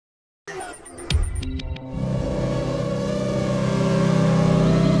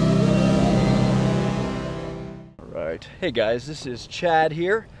Alright, hey guys, this is Chad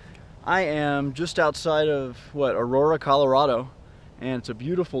here. I am just outside of, Aurora, Colorado, and it's a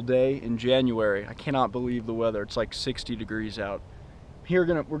beautiful day in January. I cannot believe the weather. It's like 60 degrees out. We're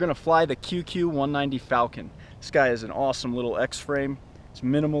gonna fly the QQ190 Falcon. This guy is an awesome little X-frame. It's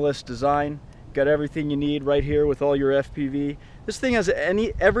minimalist design. Got everything you need right here with all your FPV. This thing has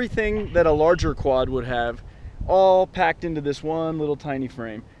everything that a larger quad would have, all packed into this one little tiny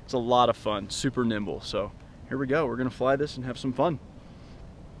frame. It's a lot of fun, super nimble. So here we go, we're gonna fly this and have some fun.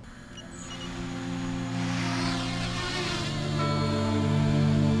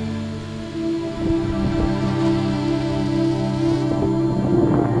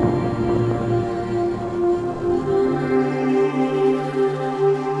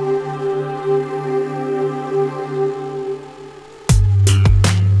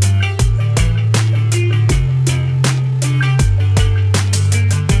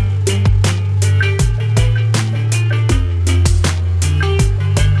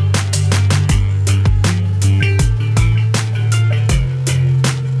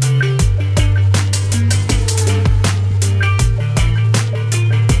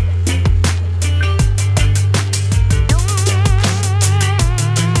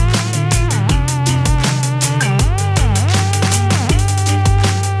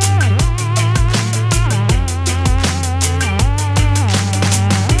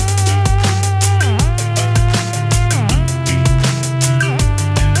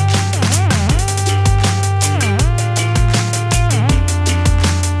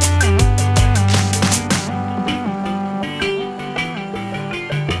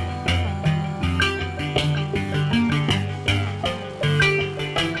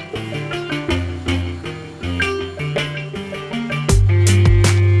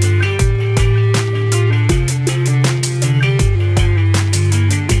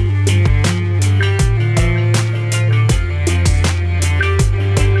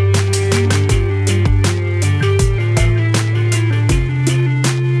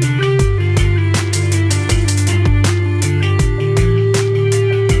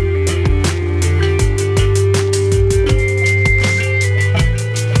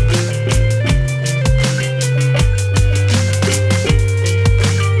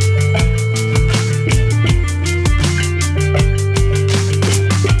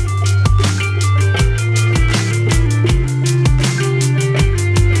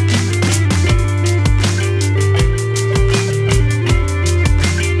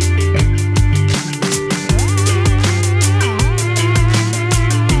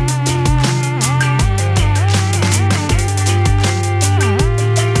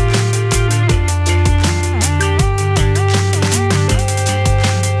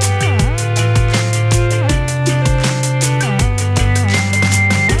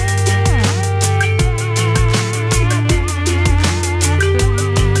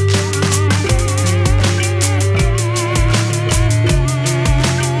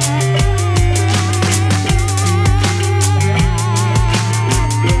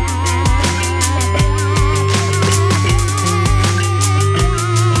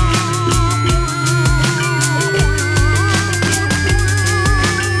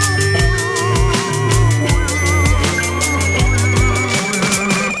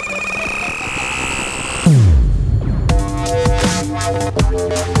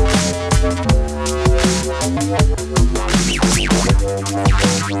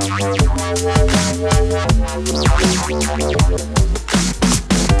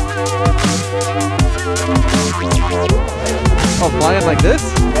 Oh, flying like this?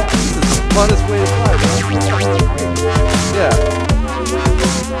 This is the funnest way to fly. Yeah.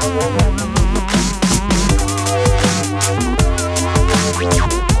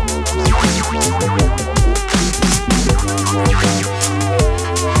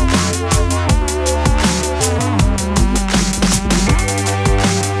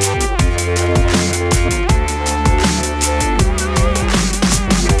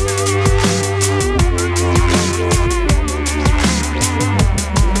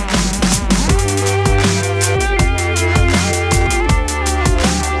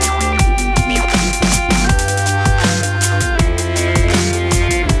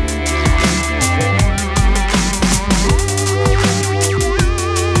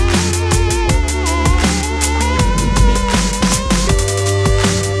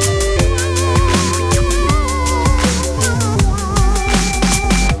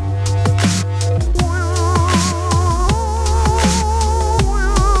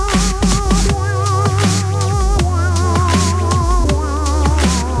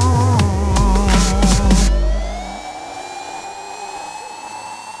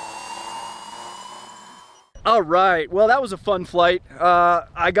 All right, well that was a fun flight.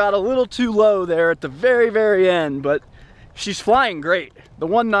 I got a little too low there at the very end, but she's flying great. The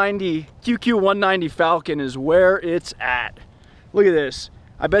QQ190 Falcon is where it's at. Look at this.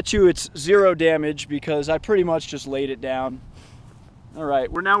 I bet you it's 0 damage because I pretty much just laid it down. All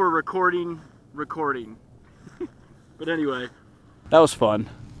right, we're recording. But anyway, that was fun.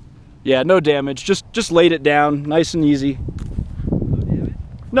 Yeah, no damage. Just laid it down, nice and easy. No damage?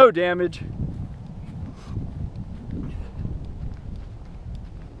 No damage.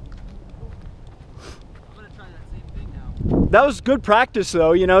 I'm gonna try that same thing now. That was good practice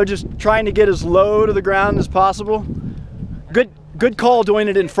though, you know, just trying to get as low to the ground as possible. Good call doing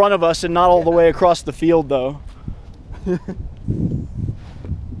it in front of us and not all the way across the field though. Dude,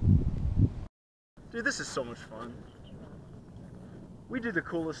 this is so much fun. We did the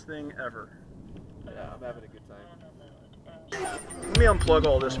coolest thing ever. Yeah, I'm having a good time. Let me unplug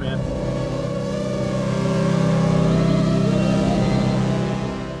all this, man.